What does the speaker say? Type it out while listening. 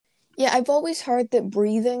Yeah, I've always heard that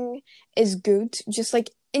breathing is good, just like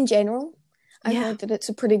in general. I've Yeah. heard that it's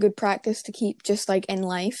a pretty good practice to keep just like in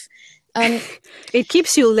life. Um, It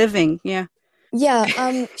keeps you living. Yeah. yeah,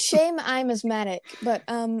 shame I'm asthmatic, but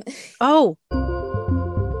Oh,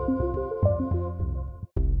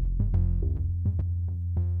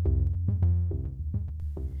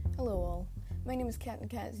 hello all. My name is Captain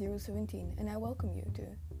Cat 017 and I welcome you to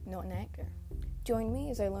Not an Actor. Join me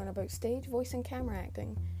as I learn about stage, voice and camera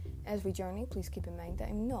acting. As we journey, please keep in mind that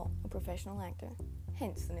I'm not a professional actor,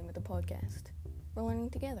 hence the name of the podcast. We're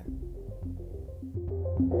learning together.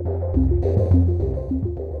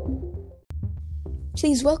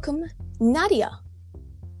 Please welcome Nadia.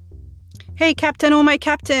 hey, Captain. Oh, my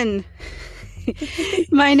Captain.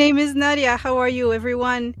 My name is Nadia. How are you,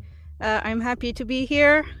 everyone? I'm happy to be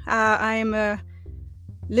here. I'm a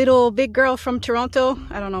little big girl from Toronto.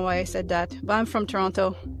 I don't know why I said that, but I'm from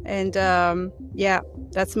Toronto. And yeah,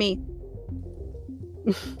 that's me.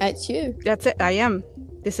 That's you. That's it. I am.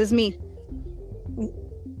 This is me.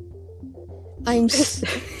 I'm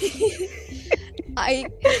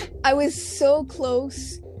I was so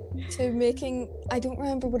close to making, I don't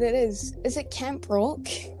remember what it is. Is it Camp Rock?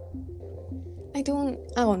 I don't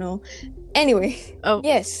know. Anyway, Oh,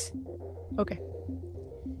 yes, okay.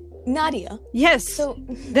 Nadia. Yes, So,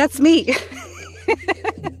 that's me.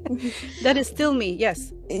 That is still me.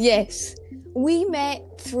 Yes. yes, we met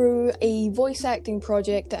through a voice acting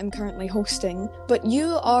project that I'm currently hosting, but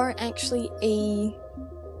you are actually a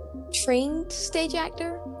trained stage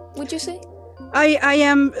actor, would you say? I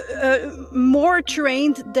am more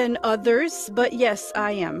trained than others, but yes,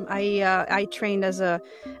 I am. I trained as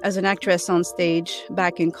an actress on stage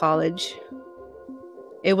back in college.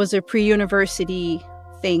 It was a pre-university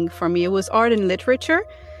thing for me. It was art and literature,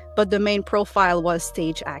 but the main profile was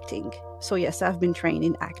stage acting. So yes, I've been trained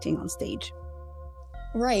in acting on stage.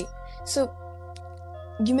 Right. So,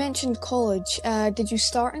 you mentioned college. Did you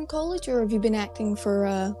start in college or have you been acting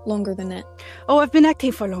for longer than that? Oh, I've been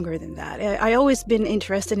acting for longer than that. I always been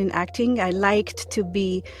interested in acting. I liked to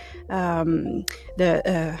be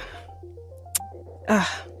the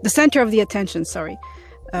center of the attention. Sorry,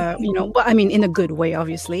 well, I mean, in a good way,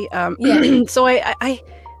 obviously. Yeah. So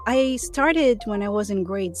I started when I was in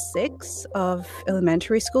grade 6 of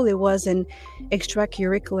elementary school. It was an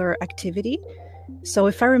extracurricular activity. So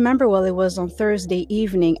if I remember well, it was on Thursday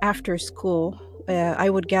evening after school. I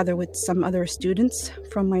would gather with some other students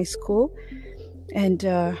from my school. And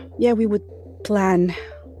yeah, we would plan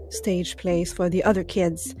stage plays for the other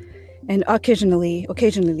kids. And occasionally,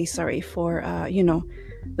 sorry, for,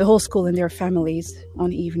 the whole school and their families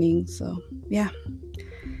on evenings. So yeah,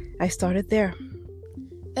 I started there.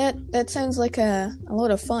 That sounds like a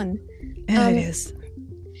lot of fun. Yeah, it is.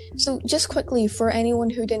 So just quickly, for anyone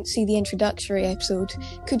who didn't see the introductory episode,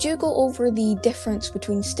 could you go over the difference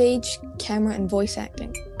between stage, camera, and voice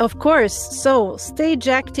acting? Of course. So stage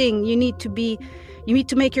acting, you need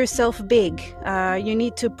to make yourself big. You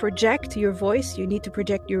need to project your voice.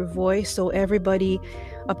 So everybody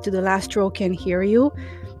up to the last row can hear you.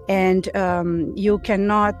 And you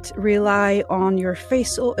cannot rely on your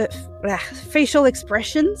facial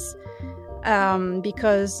expressions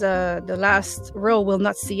because the last row will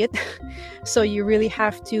not see it. So you really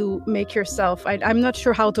have to make yourself, I'm not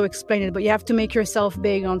sure how to explain it, but you have to make yourself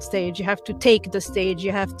big on stage. You have to take the stage.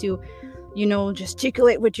 You have to,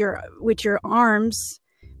 gesticulate with your arms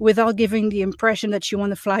without giving the impression that you want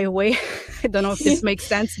to fly away. I don't know if this makes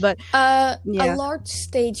sense, but A yeah. large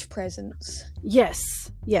stage presence. Yes.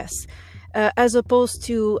 As opposed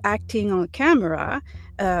to acting on camera,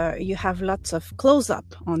 you have lots of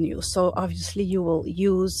close-up on you. So obviously you will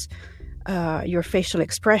use your facial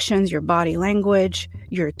expressions, your body language,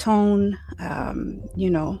 your tone,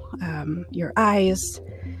 your eyes,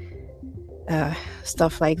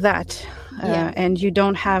 stuff like that. Yeah. And you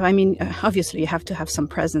don't have, obviously you have to have some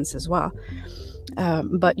presence as well.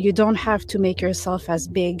 But you don't have to make yourself as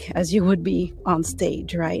big as you would be on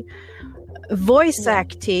stage, right? Voice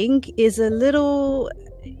acting is a little,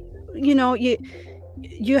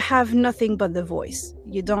 you have nothing but the voice.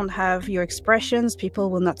 You don't have your expressions. People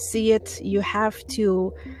will not see it. You have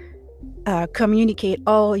to communicate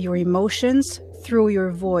all your emotions through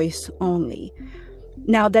your voice only.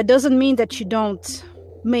 Now, that doesn't mean that you don't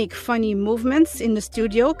make funny movements in the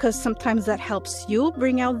studio, because sometimes that helps you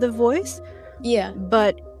bring out the voice. Yeah.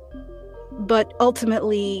 But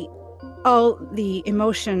ultimately, all the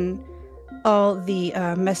emotion, all the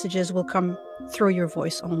messages will come through your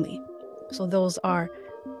voice only. So those are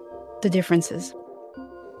the differences.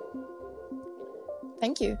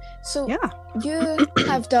 Thank you. So Yeah. you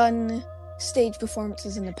have done stage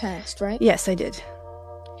performances in the past, right? Yes, I did.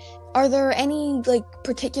 Are there any like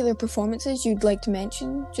particular performances you'd like to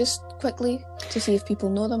mention just quickly to see if people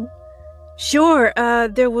know them? Sure.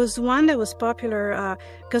 There was one that was popular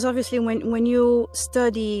because obviously when you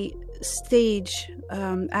study stage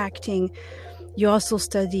acting, you also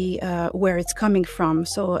study where it's coming from.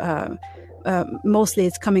 So mostly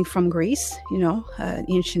it's coming from Greece,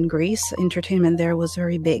 ancient Greece. Entertainment there was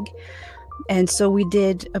very big. And so we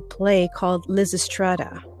did a play called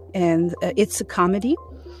Lysistrata, and it's a comedy.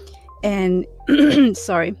 And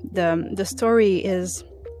sorry, the story is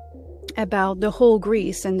about the whole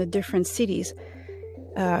Greece and the different cities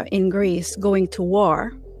in Greece going to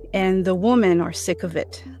war, and the women are sick of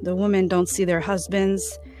it. The women don't see their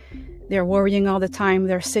husbands. They're worrying all the time.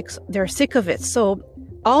 They're sick of it. So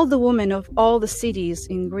all the women of all the cities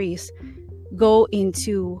in Greece go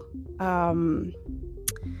into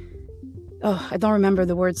I don't remember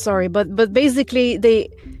the word, sorry, but basically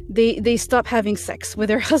they stop having sex with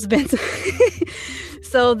their husbands.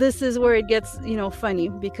 So this is where it gets, funny,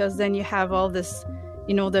 because then you have all this,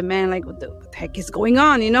 the man like, what the heck is going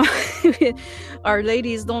on? Our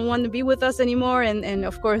ladies don't want to be with us anymore. And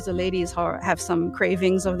of course the ladies have some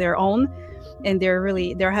cravings of their own, and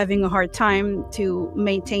they're having a hard time to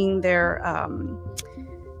maintain their,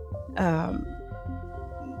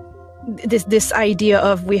 this idea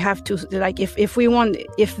of we have to, like, if they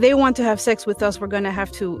want to have sex with us, they're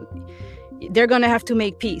gonna have to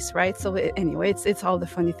make peace, right? So anyway, it's all the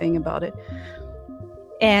funny thing about it.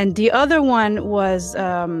 And the other one was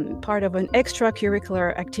part of an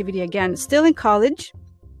extracurricular activity, again, still in college,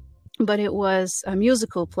 but it was a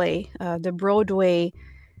musical play, the Broadway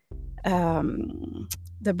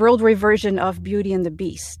version of Beauty and the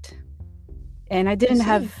Beast. And I didn't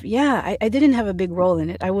have a big role in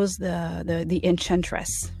it. I was the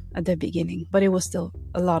enchantress at the beginning, but it was still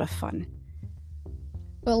a lot of fun.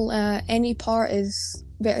 Well, any part is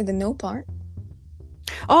better than no part.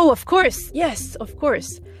 Oh, of course. Yes, of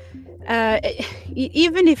course.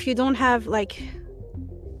 Even if you don't have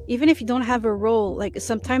a role, like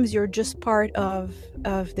sometimes you're just part of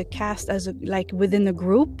the cast within the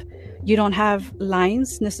group. You don't have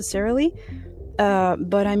lines necessarily.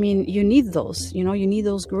 But I mean, you need those, you need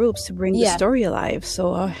those groups to bring the story alive.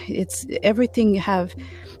 So it's everything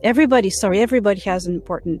everybody has an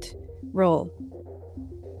important role.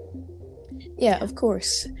 Yeah, of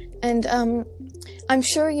course. And I'm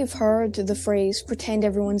sure you've heard the phrase "pretend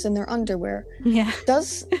everyone's in their underwear." Yeah.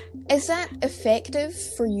 Is that effective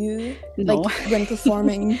for you? No. Like when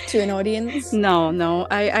performing to an audience? No.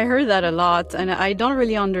 I heard that a lot, and I don't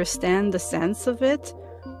really understand the sense of it.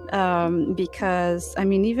 Because I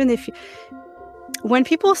mean, even when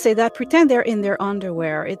people say that, pretend they're in their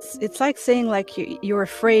underwear, it's like saying like you're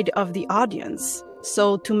afraid of the audience.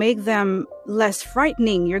 So to make them less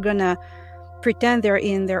frightening, you're gonna pretend they're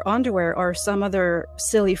in their underwear or some other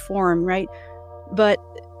silly form, right? But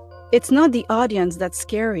it's not the audience that's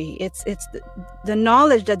scary. It's the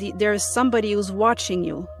knowledge that there's somebody who's watching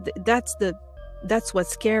you. That's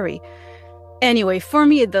what's scary. Anyway, for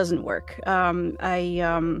me, it doesn't work.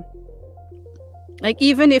 Like,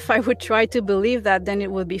 even if I would try to believe that, then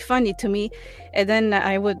it would be funny to me, and then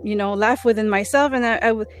I would, laugh within myself, and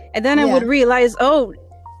I would realize, oh,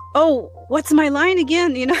 what's my line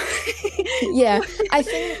again? Yeah, I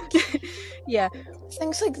think. Yeah,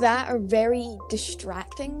 things like that are very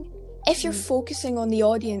distracting. If you're focusing on the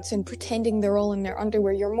audience and pretending they're all in their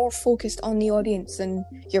underwear, you're more focused on the audience than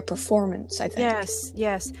your performance, I think.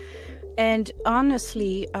 Yes. And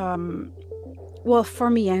honestly, well, for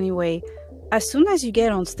me anyway, as soon as you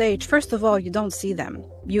get on stage, first of all, you don't see them.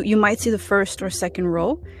 You might see the first or second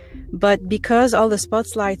row, but because all the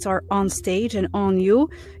spotlights are on stage and on you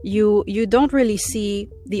don't really see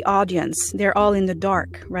the audience. They're all in the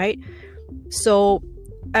dark, right? So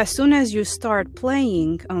as soon as you start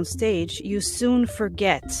playing on stage, you soon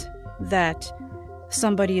forget that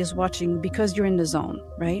somebody is watching because you're in the zone,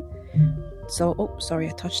 right? So, sorry,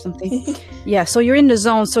 I touched something. Yeah, so you're in the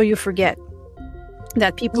zone, so you forget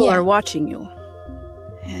that people are watching you.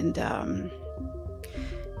 And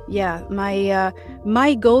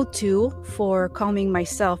my go-to for calming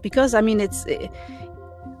myself, because I mean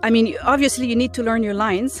obviously you need to learn your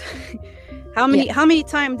lines. How many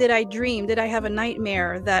times did I have a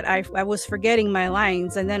nightmare that I was forgetting my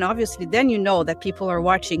lines, and then obviously then you know that people are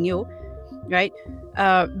watching you, right?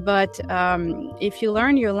 But if you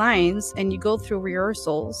learn your lines and you go through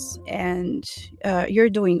rehearsals, and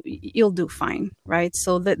you'll do fine, right?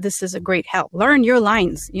 So this is a great help. Learn your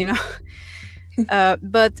lines,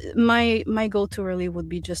 But my go-to really would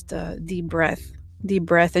be just a deep breath,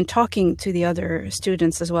 and talking to the other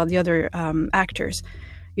students as well, the other actors,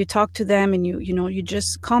 you talk to them and you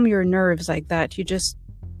just calm your nerves like that. You just,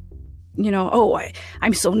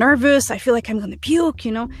 I'm so nervous. I feel like I'm going to puke,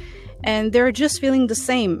 and they're just feeling the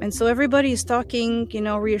same. And so everybody is talking,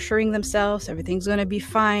 reassuring themselves, everything's going to be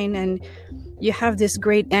fine. And you have this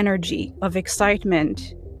great energy of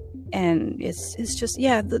excitement. And it's just,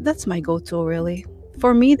 that's my go-to, really.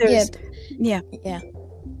 For me, there's, Yeah.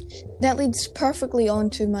 That leads perfectly on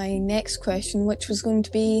to my next question, which was going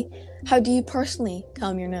to be, how do you personally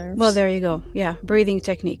calm your nerves? Well, there you go. Yeah, breathing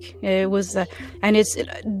technique. It was, and it's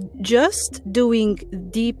just doing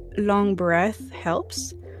deep, long breath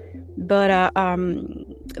helps. But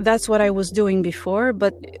that's what I was doing before.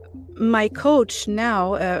 But my coach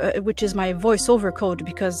now, which is my voiceover coach,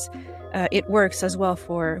 because it works as well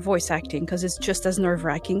for voice acting, because it's just as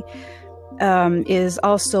nerve-wracking, is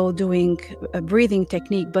also doing a breathing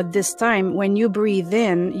technique. But this time, when you breathe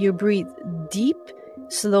in, you breathe deep,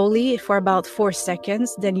 slowly for about 4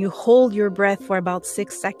 seconds. Then you hold your breath for about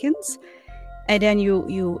 6 seconds. And then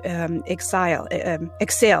you exhale.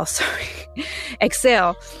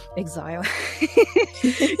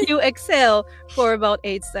 You exhale for about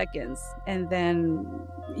 8 seconds. And then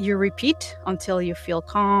you repeat until you feel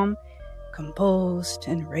calm, composed,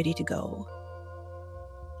 and ready to go.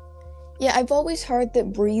 Yeah, I've always heard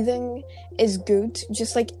that breathing is good,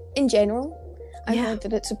 just like in general. I've heard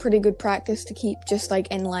that it's a pretty good practice to keep just like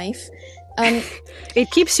in life. It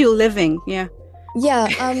keeps you living, yeah. Yeah,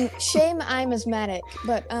 shame I'm asthmatic,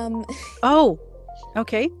 but Oh,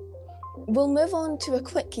 okay. We'll move on to a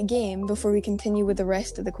quick game before we continue with the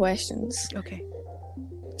rest of the questions. Okay.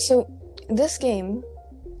 So, this game,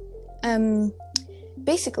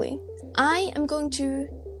 basically, I am going to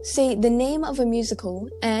say the name of a musical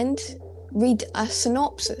and read a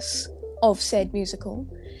synopsis of said musical,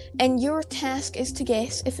 and your task is to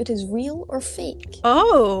guess if it is real or fake.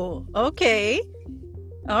 Oh, okay.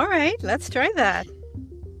 All right, let's try that.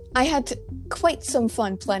 I had quite some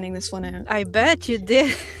fun planning this one out. I bet you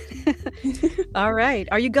did. All right.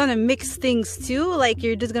 Are you gonna mix things too? Like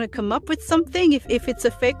you're just gonna come up with something if it's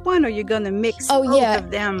a fake one, or you're gonna mix both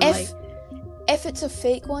of them? If it's a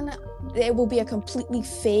fake one, it will be a completely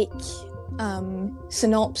fake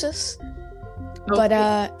synopsis. Okay.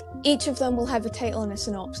 But each of them will have a title and a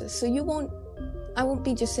synopsis. So I won't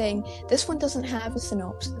be just saying, this one doesn't have a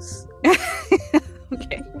synopsis.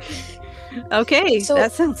 Okay, so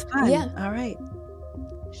that sounds fun. Yeah. All right.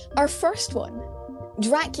 Our first one,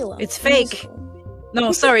 Dracula. It's fake.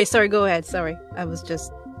 No, sorry. Go ahead. Sorry. I was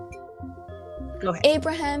just... Go ahead.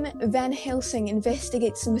 Abraham Van Helsing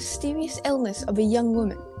investigates the mysterious illness of a young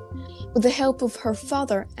woman. With the help of her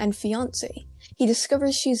father and fiancé, he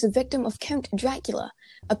discovers she is the victim of Count Dracula,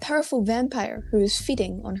 a powerful vampire who is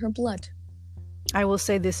feeding on her blood. I will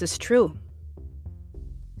say this is true.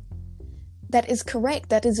 That is correct.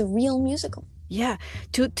 That is a real musical. Yeah.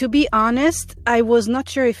 To be honest, I was not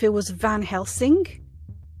sure if it was Van Helsing,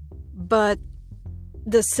 but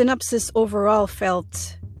the synopsis overall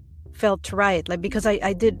felt right. Like, because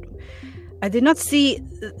I did not see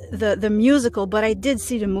the musical, but I did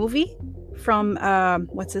see the movie from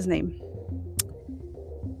what's his name?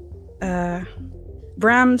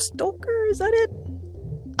 Bram Stoker, is that it?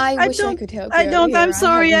 I wish I could help you. I don't. Here. I'm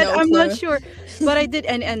sorry. I'm clue. not sure. But I did,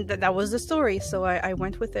 and that was the story. So I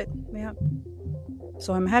went with it. Yeah.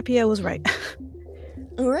 So I'm happy I was right.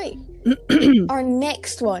 All right. Our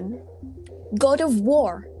next one, God of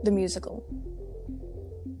War, the musical.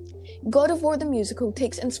 God of War the musical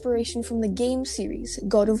takes inspiration from the game series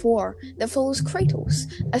God of War that follows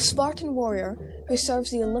Kratos, a Spartan warrior who serves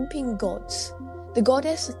the Olympian gods. The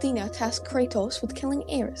goddess Athena tasked Kratos with killing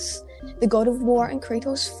Ares, the god of war and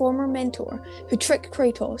Kratos' former mentor, who tricked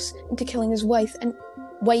Kratos into killing his wife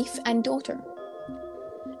and daughter.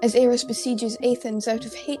 As Ares besieges Athens out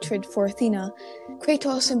of hatred for Athena,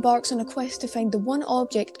 Kratos embarks on a quest to find the one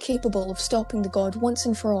object capable of stopping the god once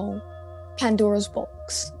and for all, Pandora's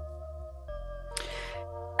box.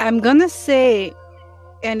 I'm gonna say,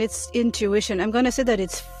 and it's intuition, I'm gonna say that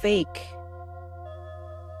it's fake.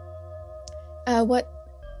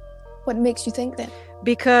 What makes you think that?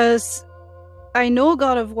 Because I know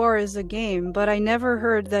God of War is a game, but I never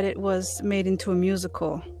heard that it was made into a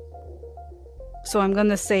musical. So I'm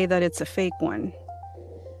gonna say that it's a fake one.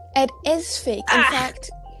 It is fake. In fact,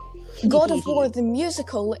 God of War the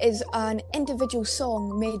musical is an individual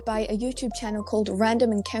song made by a YouTube channel called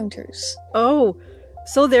Random Encounters. Oh,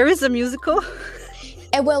 so there is a musical?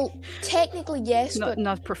 Well, technically yes, but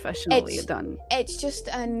not professionally done. It's just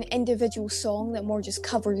an individual song that more just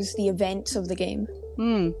covers the events of the game.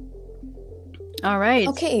 All right.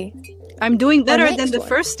 Okay. I'm doing better than the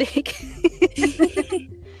first take.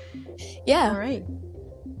 Yeah. All right.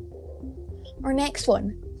 Our next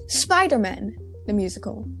one, Spider-Man, the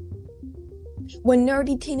musical. When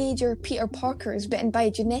nerdy teenager Peter Parker is bitten by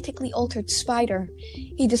a genetically altered spider,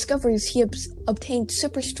 he discovers he obtained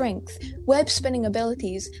super strength, web-spinning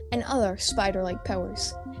abilities, and other spider-like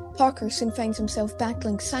powers. Parker soon finds himself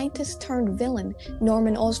battling scientist-turned-villain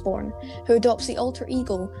Norman Osborn, who adopts the alter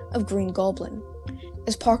ego of Green Goblin.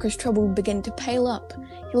 As Parker's troubles begin to pile up,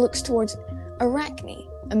 he looks towards Arachne,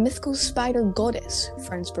 a mythical spider goddess,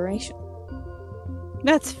 for inspiration.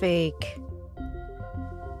 That's fake.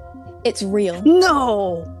 It's real.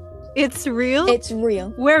 No! It's real? It's real.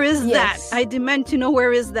 Where is Yes. that? I demand to know,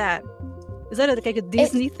 where is that? Is that like a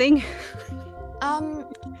Disney thing?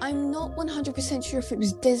 I'm not 100% sure if it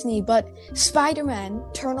was Disney, but Spider-Man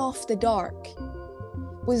Turn Off the Dark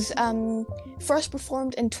was first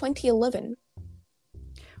performed in 2011.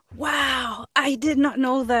 Wow, I did not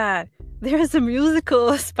know that. There's a musical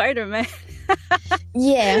of Spider-Man.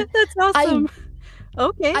 Yeah. That's awesome.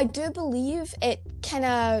 Okay. I do believe it kind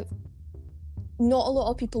of... Not a lot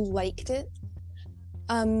of people liked it.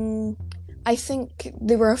 I think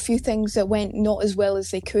there were a few things that went not as well as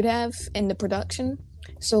they could have in the production.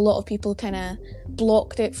 So a lot of people kind of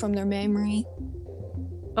blocked it from their memory.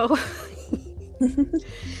 Oh.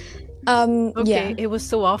 Okay, yeah. it was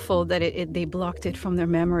so awful that they blocked it from their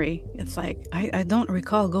memory. It's like, I don't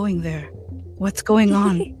recall going there. What's going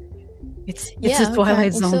on? It's Yeah, a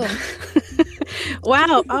Twilight apparently Zone.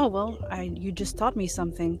 Wow. Oh well, you just taught me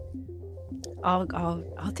something. I'll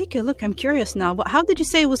take a look. I'm curious now. How did you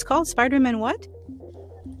say it was called? Spider-Man what?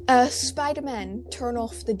 Spider-Man Turn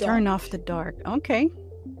Off the Dark. Turn Off the Dark. Okay.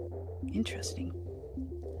 Interesting.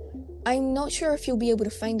 I'm not sure if you'll be able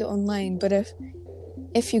to find it online, but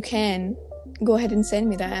if you can, go ahead and send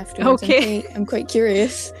me that afterwards. Okay. I'm quite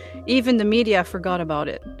curious. Even the media forgot about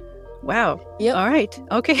it. Wow. Yep. All right.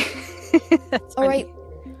 Okay. That's All funny. right.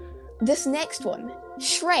 This next one,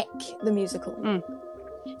 Shrek the musical.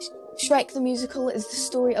 Shrek the musical is the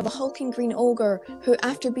story of a hulking green ogre who,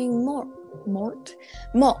 after being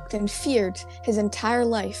mocked and feared his entire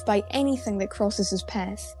life by anything that crosses his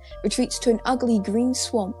path, retreats to an ugly green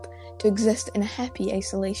swamp to exist in a happy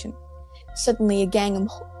isolation. Suddenly, a gang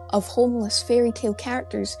of homeless fairy tale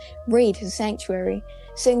characters raid his sanctuary,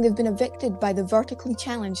 saying they've been evicted by the vertically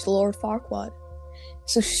challenged Lord Farquaad.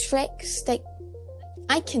 So Shrek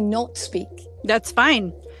I cannot speak. That's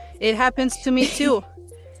fine. It happens to me too.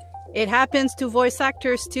 It happens to voice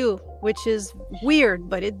actors too, which is weird,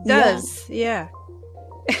 but it does. Yeah.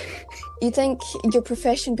 You think your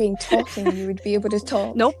profession being talking, you would be able to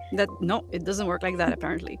talk? No, it doesn't work like that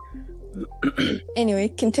apparently. Anyway,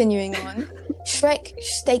 continuing on. Shrek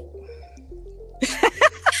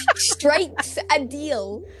strikes a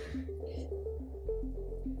deal.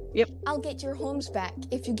 Yep. I'll get your homes back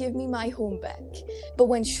if you give me my home back. But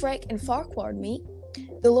when Shrek and Farquaad meet,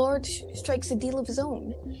 the Lord strikes a deal of his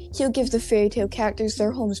own. He'll give the fairy tale characters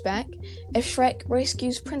their homes back if Shrek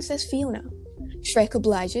rescues Princess Fiona. Shrek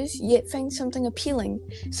obliges, yet finds something appealing,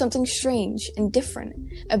 something strange and different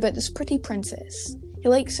about this pretty princess. He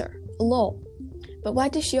likes her a lot. But why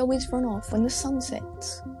does she always run off when the sun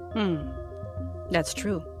sets? That's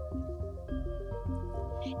true.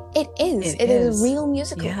 It is. It is a real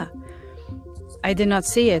musical. Yeah. I did not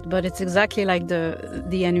see it, but it's exactly like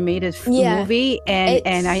the animated movie,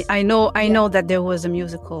 and I know that there was a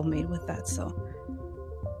musical made with that. So,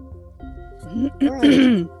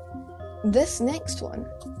 right. This next one,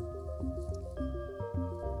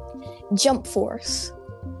 Jump Force.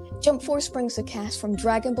 Jump Force brings the cast from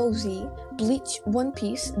Dragon Ball Z, Bleach, One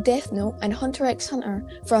Piece, Death Note, and Hunter x Hunter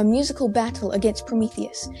for a musical battle against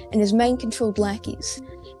Prometheus and his mind-controlled lackeys.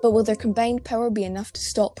 But will their combined power be enough to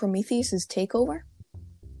stop Prometheus' takeover?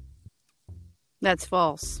 That's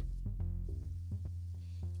false.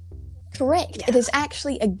 Correct. Yeah. It is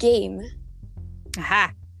actually a game.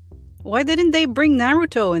 Aha. Why didn't they bring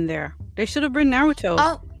Naruto in there? They should have bring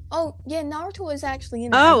Naruto. Oh, yeah, Naruto is actually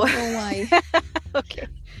in it. Oh. I don't know why. Okay.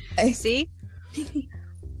 See?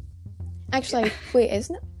 Actually, wait,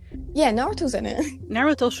 isn't it? Yeah, Naruto's in it.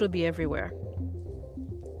 Naruto should be everywhere.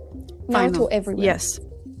 Naruto everywhere. Yes.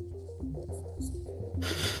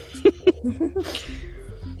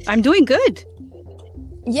 I'm doing good.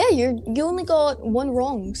 Yeah, you only got one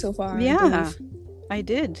wrong so far. Yeah, I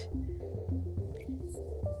did.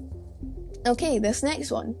 Okay, this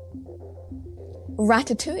next one.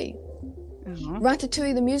 Ratatouille.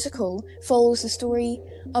 Ratatouille the musical follows the story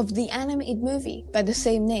of the animated movie by the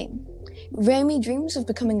same name. Remy dreams of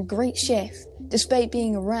becoming a great chef, despite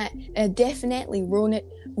being a rat in a definitely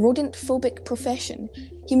rodent-phobic profession.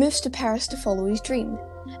 He moves to Paris to follow his dream.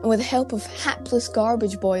 and with the help of hapless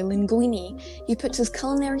garbage boy Linguini, he puts his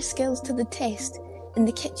culinary skills to the test in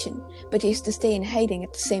the kitchen, but he has to stay in hiding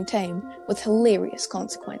at the same time, with hilarious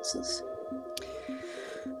consequences.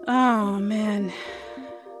 Oh man,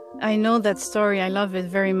 I know that story. I love it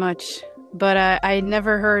very much, but I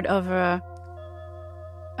never heard of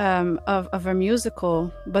a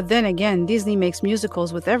musical. But then again, Disney makes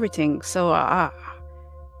musicals with everything, so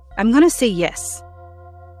I'm gonna say yes.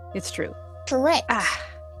 It's true. Correct.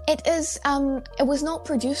 It is. It was not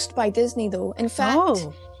produced by Disney though. In fact,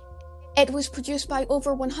 it was produced by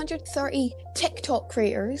over 130 TikTok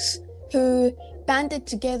creators who banded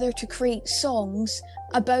together to create songs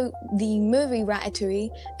about the movie Ratatouille,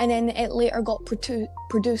 and then it later got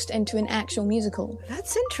produced into an actual musical.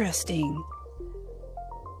 That's interesting.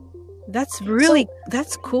 That's really,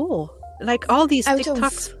 that's cool. Like all these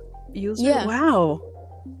TikToks users. Yeah. Wow.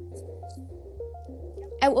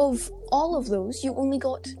 Out of all of those, you only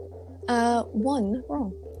got one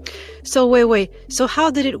wrong. So wait. So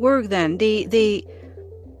how did it work then?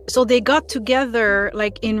 So they got together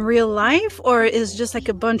like in real life, or is just like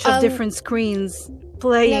a bunch of different screens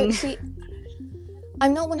playing? No, see,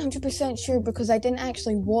 I'm not 100% sure because I didn't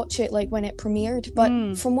actually watch it like when it premiered, but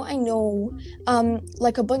from what I know,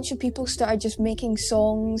 like a bunch of people started just making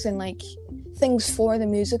songs and like things for the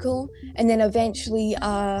musical, and then eventually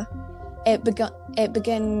it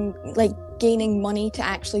began like gaining money to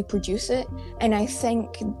actually produce it. And I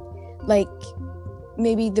think like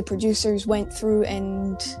maybe the producers went through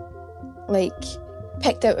and like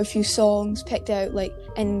picked out a few songs,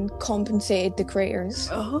 and compensated the creators.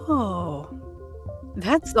 Oh,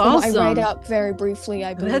 that's awesome. I read up very briefly,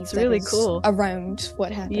 I believe that's really cool. Around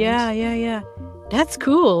what happened. Yeah. That's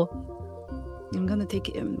cool. I'm gonna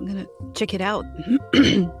check it out.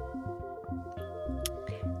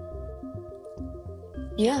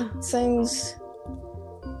 Yeah, sounds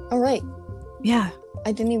all right. Yeah.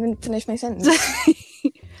 I didn't even finish my sentence.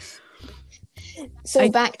 So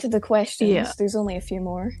back to the questions. Yeah. There's only a few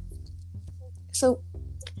more. So,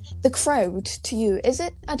 the crowd to you, is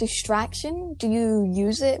it a distraction? Do you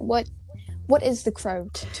use it? What is the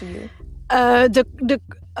crowd to you?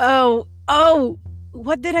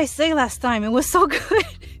 What did I say last time? It was so good.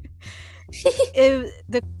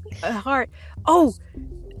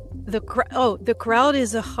 The crowd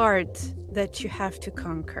is a heart that you have to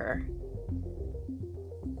conquer.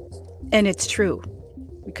 And it's true,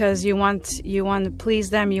 because you want to please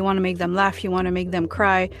them, you want to make them laugh, you want to make them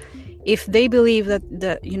cry. If they believe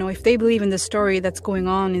if they believe in the story that's going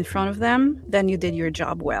on in front of them, then you did your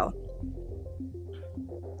job well.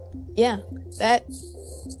 Yeah, that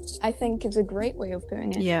I think is a great way of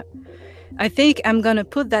putting it. Yeah, I think I'm gonna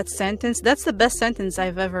put that sentence. That's the best sentence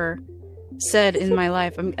I've ever said in my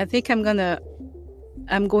life. I think I'm going to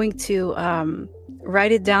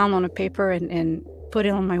write it down on a paper and put it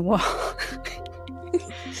on my wall.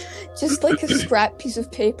 Just like a scrap piece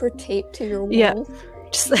of paper taped to your wall. Yeah,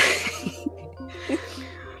 just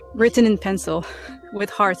written in pencil with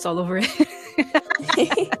hearts all over it,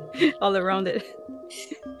 all around it.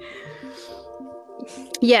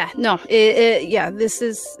 Yeah, no, this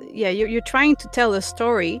is, you're trying to tell a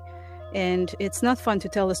story, and it's not fun to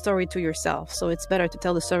tell a story to yourself. So it's better to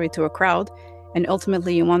tell the story to a crowd. And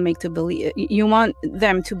ultimately, you want them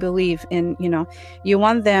to believe in, you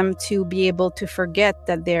want them to be able to forget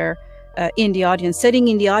that they're in the audience, sitting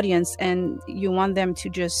in the audience, and you want them to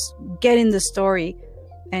just get in the story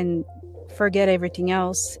and forget everything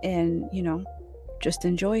else and, just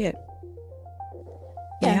enjoy it.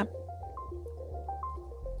 Yeah.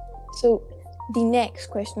 So the next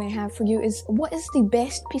question I have for you is, what is the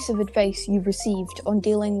best piece of advice you've received on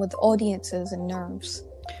dealing with audiences and nerves?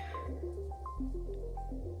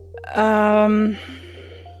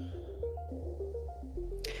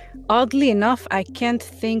 Oddly enough, I can't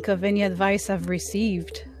think of any advice I've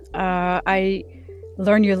received. I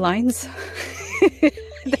learn your lines.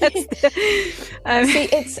 See,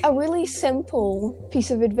 it's a really simple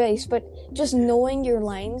piece of advice, but just knowing your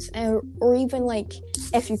lines, or even like,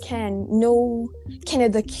 if you can, know kind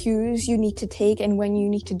of the cues you need to take and when you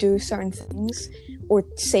need to do certain things or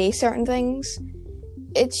say certain things.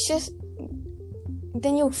 It's just,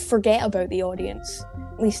 then you'll forget about the audience.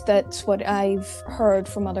 At least that's what I've heard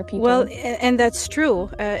from other people. Well, and that's true.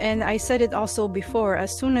 And I said it also before.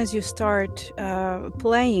 As soon as you start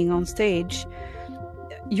playing on stage,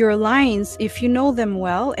 your lines, if you know them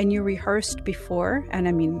well and you rehearsed before, and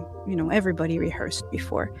I mean, everybody rehearsed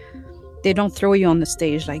before. They don't throw you on the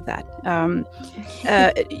stage like that.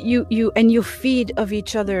 You feed of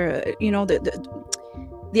each other.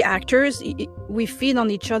 the actors, we feed on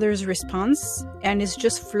each other's response, and it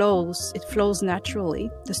just flows. It flows naturally.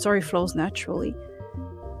 The story flows naturally.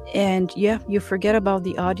 And yeah, you forget about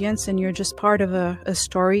the audience, and you're just part of a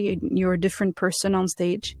story. You're a different person on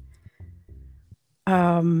stage.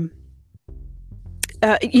 You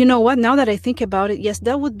know what? Now that I think about it, yes,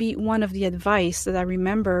 that would be one of the advice that I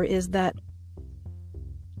remember, is that,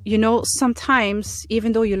 you know, sometimes,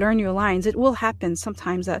 even though you learn your lines, it will happen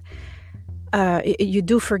sometimes that you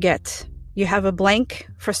do forget. You have a blank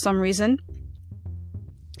for some reason.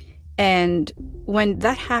 And when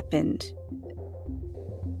that happened,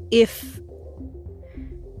 if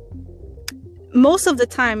most of the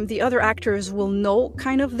time the other actors will know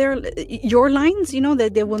kind of your lines, you know,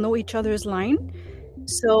 that they will know each other's line.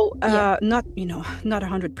 So not, you know, not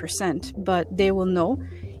 100%, but they will know.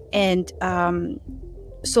 And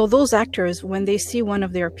so those actors, when they see one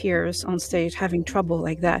of their peers on stage having trouble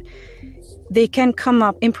like that, they can come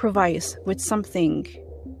up, improvise with something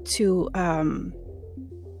to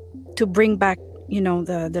bring back, you know,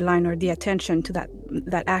 the line or the attention to that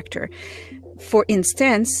actor. For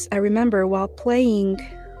instance, I remember while playing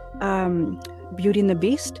Beauty and the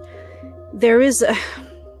Beast, there is a...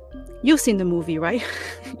 You've seen the movie, right?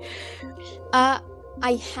 I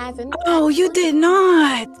haven't. Oh, you did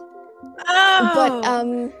not. Oh. But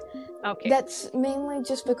okay. That's mainly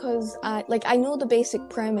just because I know the basic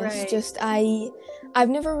premise. Right. Just I've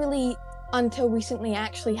never really until recently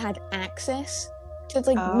actually had access to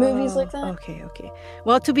movies like that. Okay.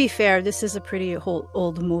 Well, to be fair, this is a pretty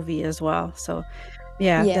old movie as well. So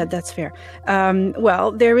yeah. That's fair.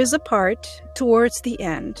 Well, there is a part towards the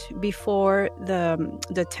end, before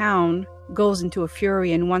the town goes into a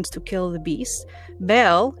fury and wants to kill the beast.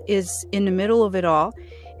 Belle is in the middle of it all,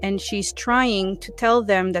 and she's trying to tell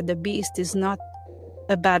them that the beast is not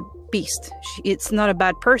a bad beast. It's not a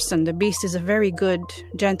bad person. The beast is a very good,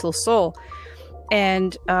 gentle soul.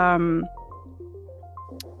 And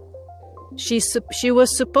she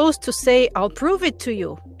was supposed to say, "I'll prove it to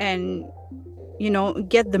you," and, you know,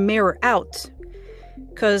 get the mirror out.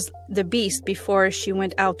 Because the beast, before she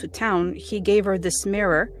went out to town, he gave her this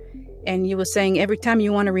mirror, and he was saying, every time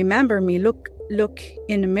you want to remember me, look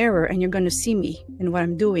in the mirror, and you're going to see me and what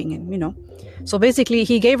I'm doing. And, you know, so basically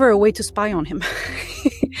he gave her a way to spy on him.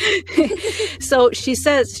 So she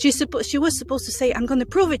says she was supposed to say, "I'm going to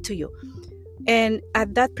prove it to you." And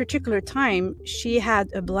at that particular time, she had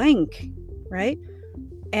a blank, right?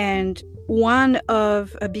 And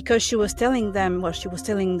because she was telling them, she was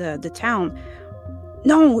telling the town,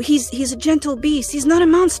 "No, he's a gentle beast. He's not a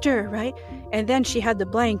monster," right? And then she had the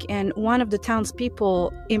blank, and one of the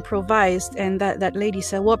townspeople improvised, and that lady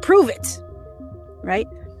said, "Well, prove it," right?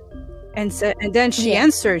 And then she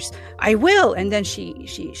answers, "I will." And then she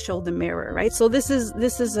showed the mirror, right? So this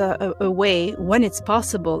is a way, when it's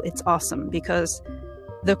possible, it's awesome, because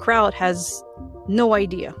the crowd has no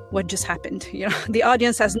idea what just happened. You know, the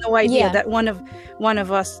audience has no idea that one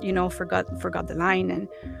of us, you know, forgot the line. And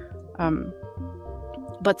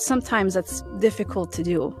but sometimes that's difficult to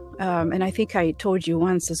do. And I think I told you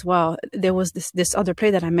once as well, there was this other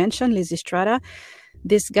play that I mentioned, Lysistrata.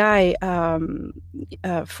 This guy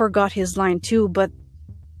forgot his line too, but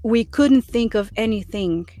we couldn't think of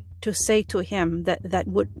anything to say to him that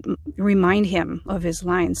would remind him of his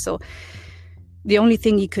line. So the only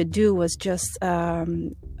thing he could do was just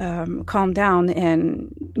calm down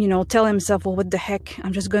and, you know, tell himself, "Well, what the heck,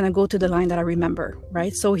 I'm just going to go to the line that I remember,"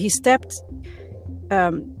 right? So he stepped,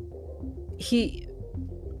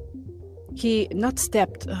 he not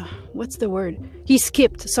stepped, what's the word? He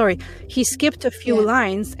skipped a few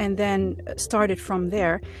lines and then started from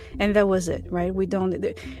there, and that was it, right?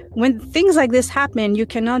 When things like this happen, you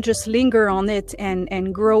cannot just linger on it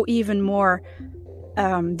and grow even more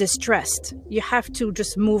distressed. You have to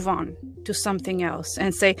just move on to something else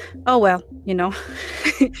and say, "Oh, well, you know."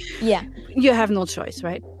 You have no choice,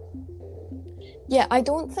 right? Yeah, I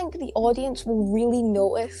don't think the audience will really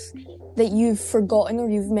notice that you've forgotten or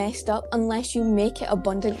you've messed up unless you make it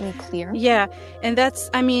abundantly clear. Yeah, and that's,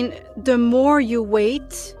 I mean, the more you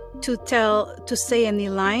wait to say any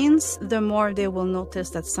lines, the more they will notice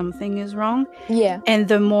that something is wrong. Yeah. And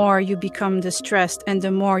the more you become distressed, and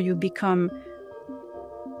the more you become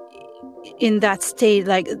in that state,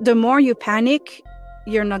 like the more you panic,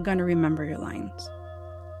 you're not going to remember your lines.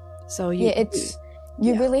 So you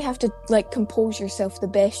really have to compose yourself the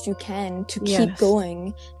best you can to keep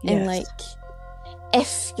going. And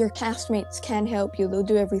if your castmates can help you, they'll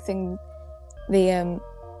do everything they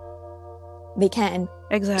can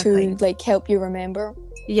to help you remember.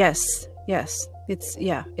 Yes. It's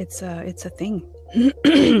a thing.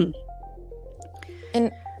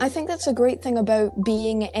 And I think that's a great thing about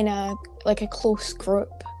being in a close group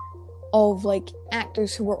of like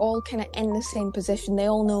actors who are all kind of in the same position. They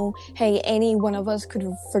all know, hey, any one of us could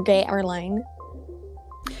forget our line,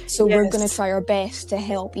 so we're going to try our best to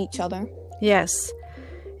help each other. Yes,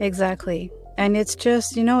 exactly. And it's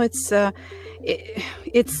just, it's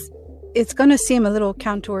going to seem a little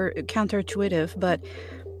counterintuitive, but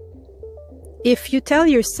if you tell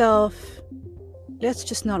yourself, let's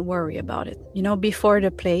just not worry about it, before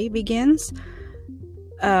the play begins.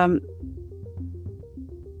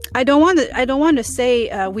 I don't want to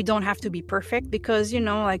say we don't have to be perfect, because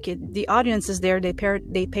the audience is there. They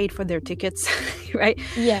paid for their tickets, right?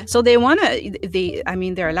 Yeah. So they're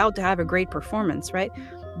allowed to have a great performance, right?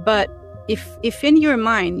 But if in your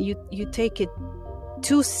mind you take it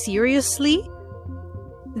too seriously,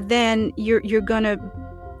 then you're gonna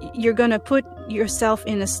put yourself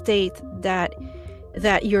in a state that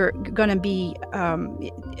you're gonna be.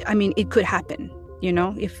 It could happen.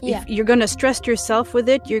 If you're gonna stress yourself with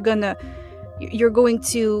it, you're going to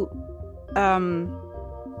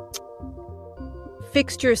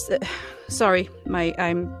fix your. Sorry,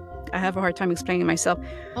 I have a hard time explaining myself.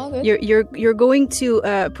 All good. You're going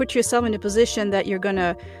to put yourself in a position that you're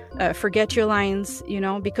gonna forget your lines,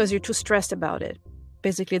 because you're too stressed about it.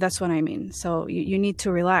 Basically, that's what I mean. So you need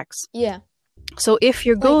to relax. Yeah. So if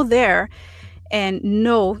you go there and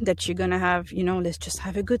know that you're gonna have, let's just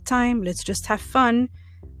have a good time, let's just have fun.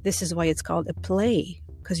 This is why it's called a play,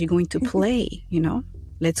 because you're going to play.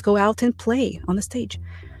 Let's go out and play on the stage.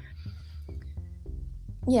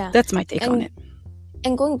 Yeah, that's my take on it.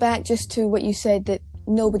 And going back just to what you said, that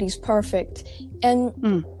nobody's perfect,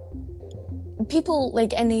 and people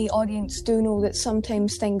like in the audience do know that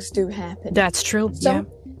sometimes things do happen. That's true.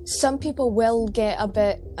 Some people will get a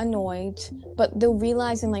bit annoyed, but they'll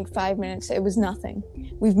realize in like 5 minutes it was nothing.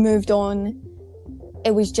 We've moved on.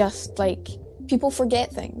 It was just like, people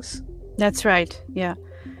forget things. That's right. Yeah,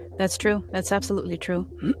 that's true. That's absolutely true.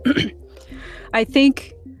 I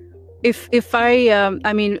think if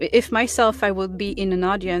myself, I would be in an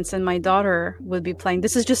audience and my daughter would be playing.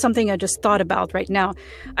 This is just something I just thought about right now.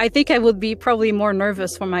 I think I would be probably more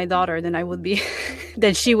nervous for my daughter than I would be,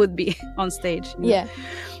 than she would be on stage. Yeah.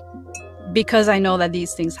 Because I know that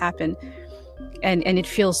these things happen, and it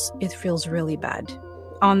feels really bad.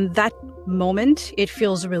 On that moment, it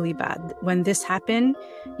feels really bad. When this happened,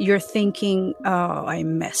 you're thinking, oh, I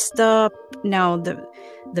messed up. Now the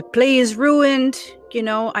play is ruined.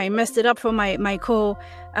 I messed it up for my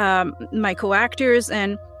co-actors,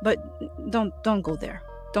 but don't go there.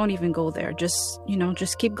 Don't even go there. Just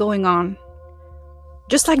keep going on.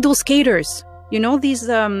 Just like those skaters, these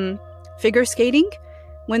figure skating,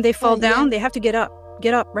 when they fall down, they have to get up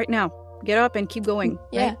right now, get up and keep going.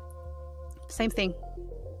 Yeah. Right? Same thing.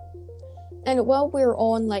 And while we're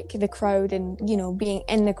on like the crowd and, being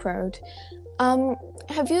in the crowd,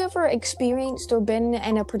 have you ever experienced or been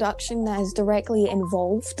in a production that has directly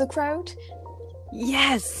involved the crowd?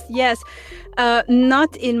 Yes.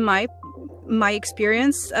 Not in my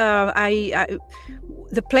experience.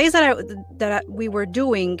 The plays that we were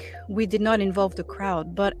doing, we did not involve the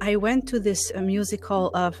crowd, but I went to this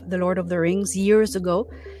musical of The Lord of the Rings years ago,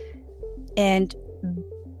 and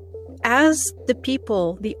as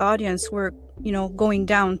the audience were, going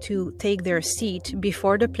down to take their seat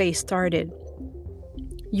before the play started,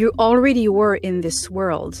 you already were in this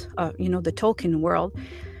world, the Tolkien world.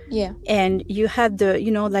 Yeah. And you had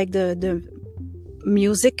the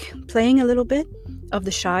music playing a little bit of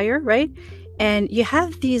the Shire, right? And you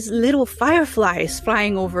have these little fireflies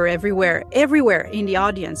flying over everywhere in the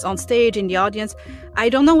audience, on stage, in the audience. I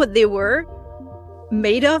don't know what they were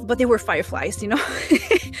made of, but they were fireflies, Yeah.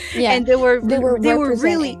 And they were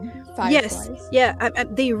really fireflies. Yes, yeah,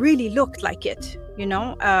 they really looked like it.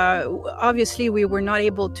 Obviously we were not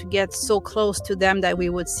able to get so close to them that we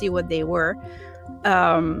would see what they were.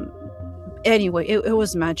 Anyway, it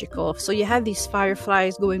was magical. So you had these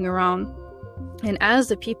fireflies going around, and as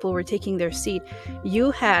the people were taking their seat,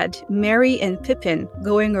 you had Merry and Pippin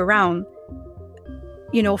going around,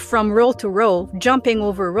 from row to row, jumping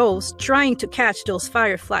over rows, trying to catch those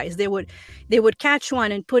fireflies. They would catch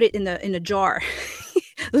one and put it in a jar.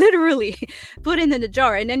 Literally put it in the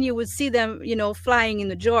jar, and then you would see them, flying in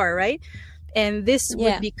the jar, right? And this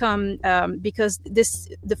would become, because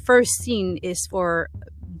the first scene is for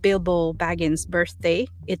Bilbo Baggins' birthday.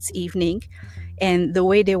 It's evening, and the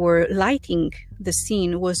way they were lighting the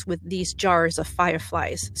scene was with these jars of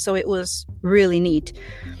fireflies. So it was really neat.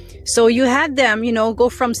 So you had them, go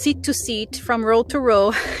from seat to seat, from row to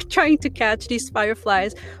row, trying to catch these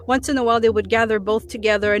fireflies. Once in a while, they would gather both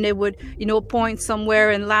together, and they would, point somewhere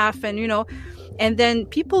and laugh, and And then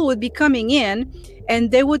people would be coming in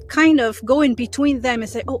and they would kind of go in between them and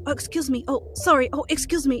say, oh, excuse me. Oh, sorry. Oh,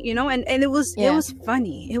 excuse me. And it was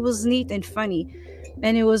funny. It was neat and funny.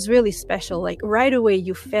 And it was really special. Like right away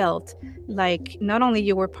you felt like not only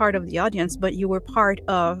you were part of the audience, but you were part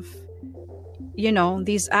of,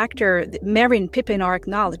 these actors. Merry and Pippin are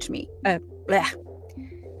acknowledge me.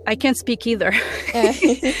 I can't speak either.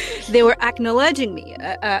 They were acknowledging me.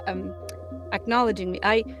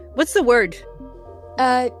 What's the word?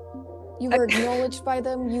 You were acknowledged by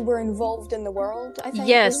them. You were involved in the world, I think.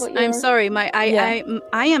 Yes, I'm sorry. I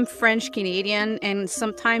am French Canadian, and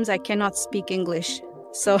sometimes I cannot speak English.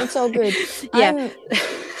 So it's all good. Yeah.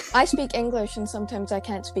 I speak English, and sometimes I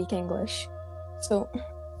can't speak English. So.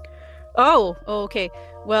 Oh, okay.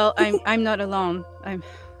 Well, I'm not alone.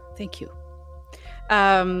 Thank you.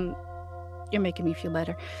 You're making me feel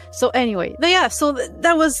better. So anyway, so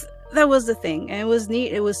that was the thing, and it was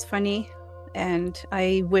neat. It was funny, and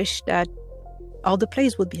I wish that all the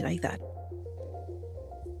plays would be like that.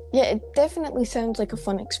 Yeah, it definitely sounds like a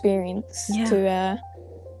fun experience to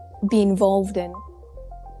be involved in.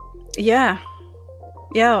 Yeah.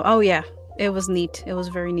 Oh yeah. It was neat. It was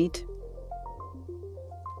very neat.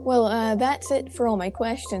 Well, that's it for all my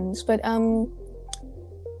questions. But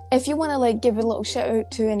if you want to give a little shout out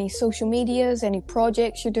to any social medias, any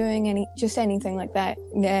projects you're doing, anything like that,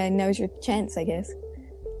 now's your chance, I guess.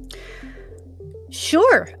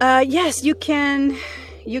 Sure. Yes, you can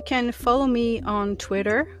follow me on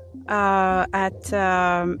Twitter at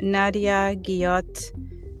Nadia Guillotte.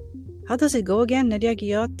 How does it go again? Nadia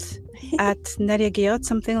Guillotte at Nadia Guillotte,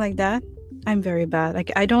 something like that. I'm very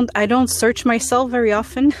bad. I don't search myself very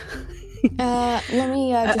often. Let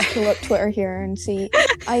me just pull up Twitter here and see.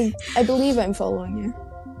 I believe I'm following you.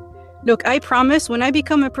 Look, I promise when I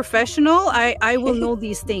become a professional, I will know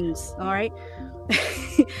these things. All right.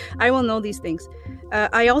 I will know these things.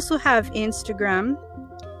 I also have Instagram,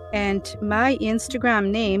 and my Instagram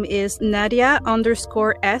name is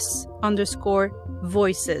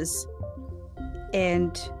Nadia_S_voices.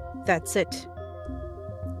 And that's it.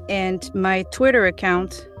 And my Twitter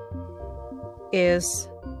account is,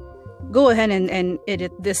 go ahead and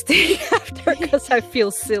edit this thing after because I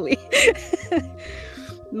feel silly.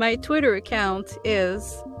 My Twitter account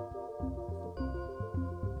is,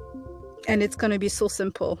 and it's going to be so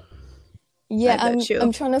simple. Yeah, I'm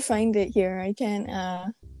trying to find it here. I can't.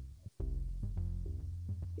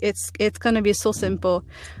 It's going to be so simple.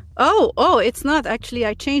 Oh, it's not. Actually,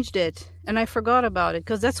 I changed it and I forgot about it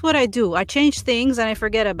because that's what I do. I change things and I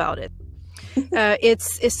forget about it.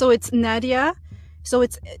 It's Nadia. So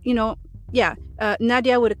it's,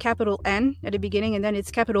 Nadia with a capital N at the beginning, and then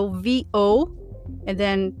it's capital VO and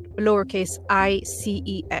then lowercase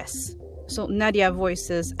ICES. So Nadia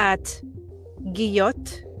Voices at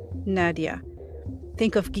Guillotte Nadia.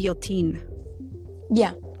 Think of guillotine.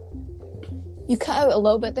 Yeah. You cut out a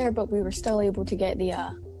little bit there, but we were still able to get the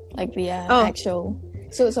actual.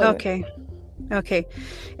 So it's okay. Okay.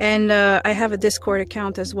 And I have a Discord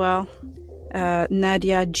account as well.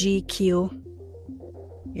 Nadia GQ.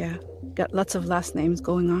 Yeah, got lots of last names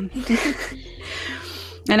going on.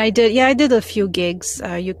 And I did a few gigs.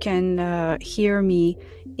 You can hear me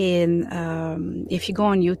in, if you go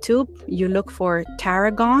on YouTube, you look for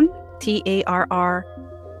Tarragon, TARRAGON,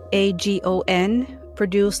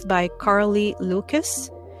 produced by Carly Lucas.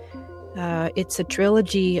 It's a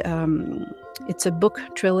trilogy, it's a book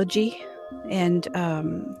trilogy, and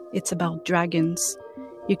it's about dragons.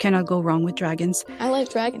 You cannot go wrong with dragons. I like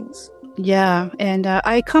dragons. Yeah, and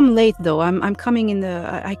I come late though. I come in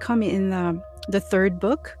the third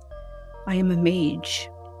book. I am a mage.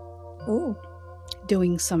 Ooh.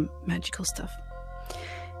 Doing some magical stuff.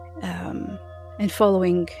 And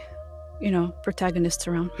following, protagonists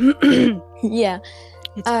around. Yeah.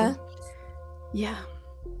 It's cool. Yeah.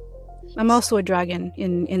 I'm also a dragon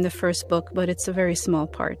in the first book, but it's a very small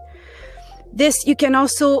part. This, you can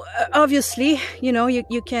also, obviously,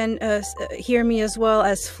 you can hear me as well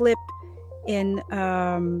as Flip in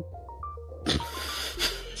the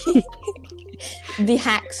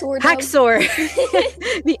Hacksaw dub.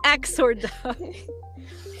 The Hacksaw dub.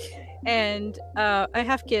 And I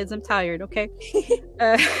have kids. I'm tired. Okay.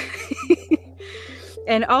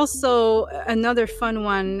 And also another fun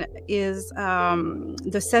one is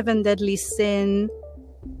the 7 Deadly Sin.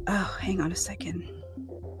 Oh, hang on a second.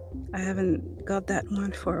 I haven't got that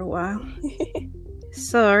one for a while.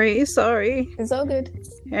 Sorry. It's all good.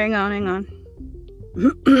 Hang on.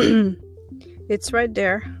 It's right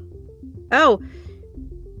there. Oh,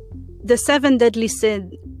 the 7 Deadly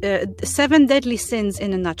Sin. 7 Deadly Sins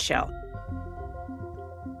in a nutshell.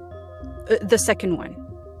 The second one.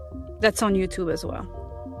 That's on YouTube as well.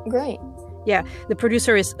 Great. Yeah, the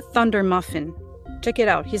producer is Thunder Muffin. Check it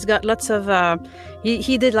out. He's got lots of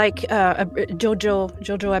he did like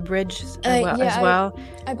JoJo Abridged as well.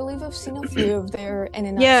 I believe I've seen a few of their in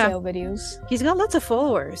a nutshell videos. He's got lots of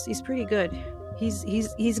followers. He's pretty good.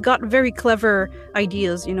 He's got very clever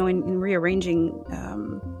ideas, you know, in rearranging.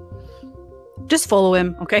 Just follow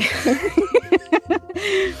him, okay?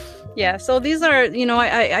 Yeah, so these are, you know,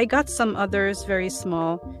 I got some others very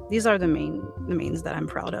small. These are the mains that I'm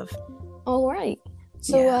proud of. All right.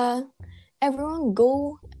 So everyone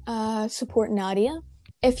go support Nadia.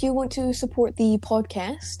 If you want to support the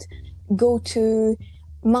podcast, go to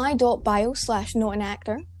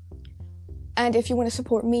my.bio/notanactor. And if you want to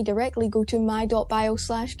support me directly, go to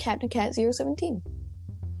my.bio/CaptainCat017.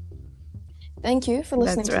 Thank you for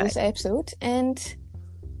listening to this episode, and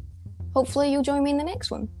hopefully you'll join me in the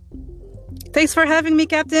next one. Thanks for having me,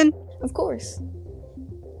 Captain. Of course.